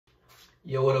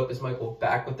Yo, what up? It's Michael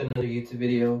back with another YouTube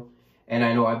video. And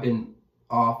I know I've been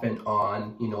off and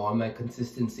on, on my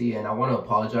consistency, and I want to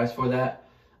apologize for that.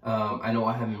 I know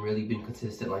I haven't really been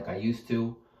consistent like I used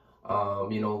to.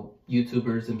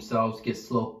 YouTubers themselves get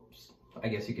slopes, I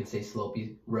guess you can say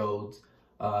slopey roads.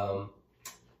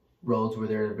 Roads where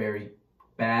they're very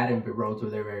bad and roads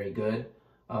where they're very good.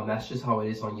 That's just how it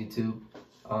is on YouTube.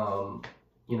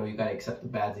 You gotta accept the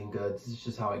bads and goods. It's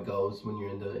just how it goes when you're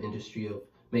in the industry of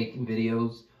making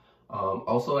videos.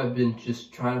 Also, I've been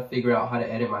just trying to figure out how to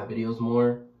edit my videos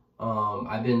more.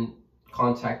 I've been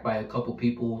contacted by a couple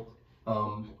people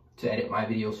to edit my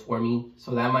videos for me,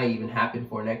 so that might even happen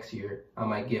for next year. I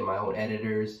might get my own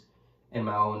editors and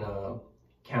my own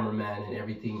cameraman and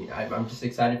everything. I'm just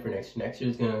excited for next year. Next year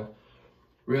is gonna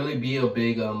really be a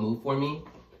big move for me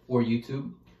for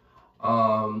YouTube.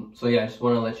 So yeah, I just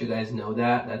want to let you guys know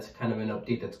that that's kind of an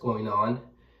update that's going on.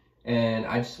 And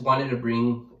I just wanted to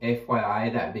bring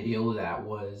FYI that video that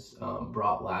was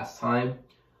brought last time.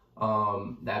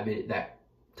 That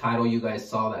title you guys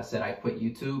saw that said I quit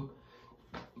YouTube.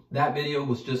 That video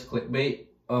was just clickbait.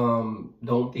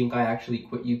 Don't think I actually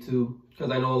quit YouTube,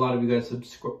 because I know a lot of you guys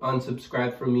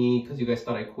unsubscribed from me because you guys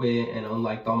thought I quit and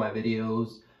unliked all my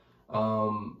videos.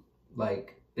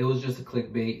 It was just a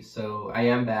clickbait. So I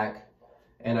am back,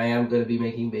 and I am going to be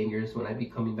making bangers when I be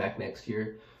coming back next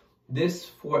year.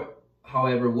 This,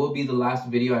 however, will be the last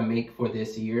video I make for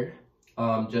this year,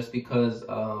 just because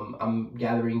I'm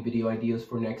gathering video ideas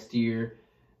for next year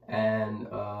and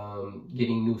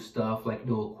getting new stuff, like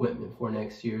new equipment for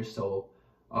next year. So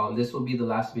this will be the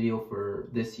last video for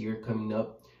this year coming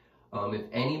up. If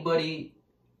anybody,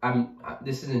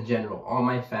 this is in general, all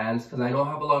my fans, because I know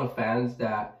I have a lot of fans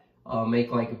that make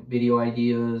like video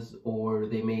ideas, or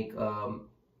they make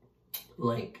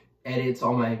like edits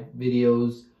on my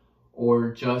videos,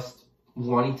 or just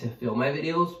wanting to film my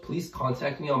videos. Please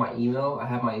contact me on my email. I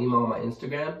have my email on my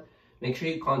Instagram. Make sure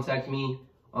you contact me.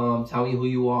 Tell me who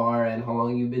you are and how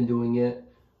long you've been doing it.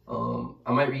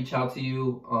 I might reach out to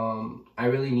you. I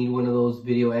really need one of those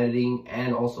video editing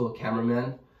and also a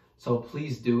cameraman. So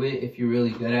please do it if you're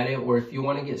really good at it, or if you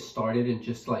want to get started and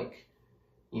just like,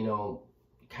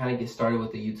 kind of get started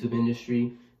with the YouTube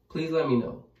industry. Please let me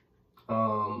know.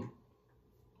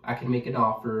 I can make an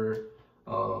offer.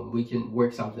 We can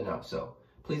work something out. So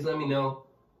please let me know.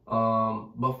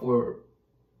 But for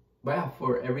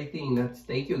everything,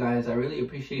 thank you guys. I really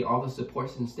appreciate all the support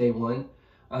since day one.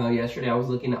 Yesterday I was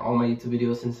looking at all my YouTube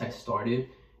videos since I started.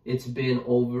 It's been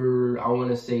over, I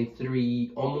want to say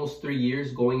almost 3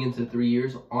 years, going into 3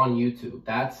 years on YouTube.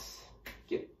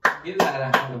 Give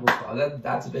that a hand of applause.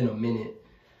 That's been a minute.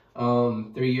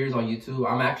 3 years on YouTube.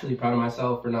 I'm actually proud of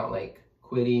myself for not like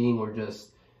quitting or just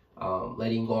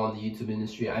letting go on the YouTube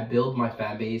industry. I build my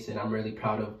fan base, and I'm really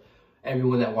proud of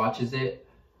everyone that watches it.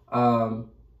 I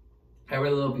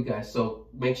really love you guys. So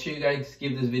make sure you guys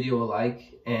give this video a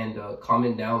like, and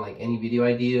comment down like any video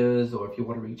ideas, or if you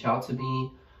want to reach out to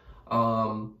me.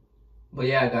 But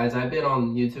yeah, guys, I've been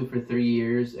on YouTube for 3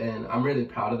 years, and I'm really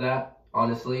proud of that,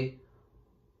 honestly.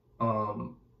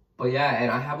 But yeah,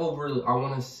 and I have I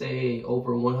want to say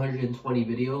over 120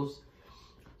 videos.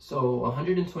 So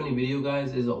 120 video,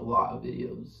 guys, is a lot of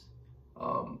videos.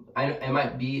 I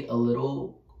might be a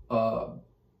little,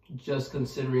 just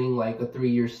considering like a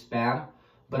 3-year span,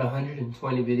 but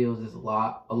 120 videos is a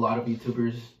lot. A lot of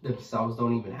YouTubers themselves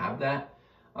don't even have that.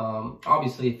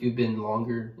 Obviously, if you've been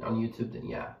longer on YouTube, then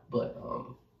yeah. But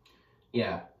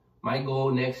yeah, my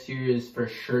goal next year is for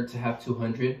sure to have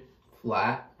 200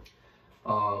 flat.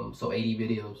 So 80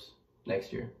 videos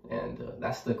next year, and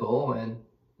that's the goal. And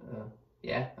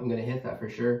yeah, I'm gonna hit that for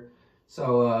sure.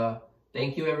 So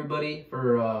thank you everybody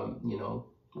for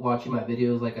watching my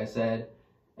videos, like I said.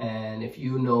 And if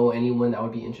you know anyone that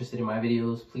would be interested in my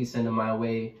videos, please send them my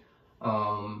way.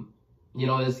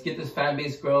 Let's get this fan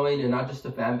base growing, and not just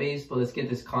the fan base, but let's get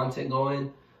this content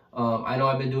going. I know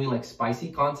I've been doing like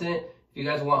spicy content. If you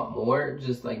guys want more,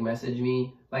 just like message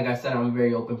me. Like I said, I'm a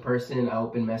very open person. I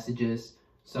open messages,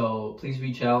 so please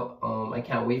reach out. I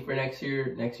can't wait for next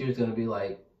year. Next year is gonna be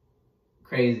like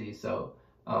crazy. So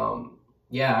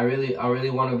yeah, I really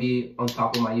want to be on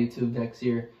top of my YouTube next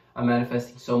year. I'm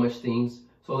manifesting so much things,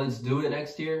 so let's do it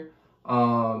next year.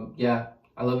 Yeah,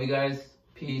 I love you guys.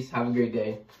 Peace. Have a great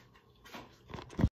day.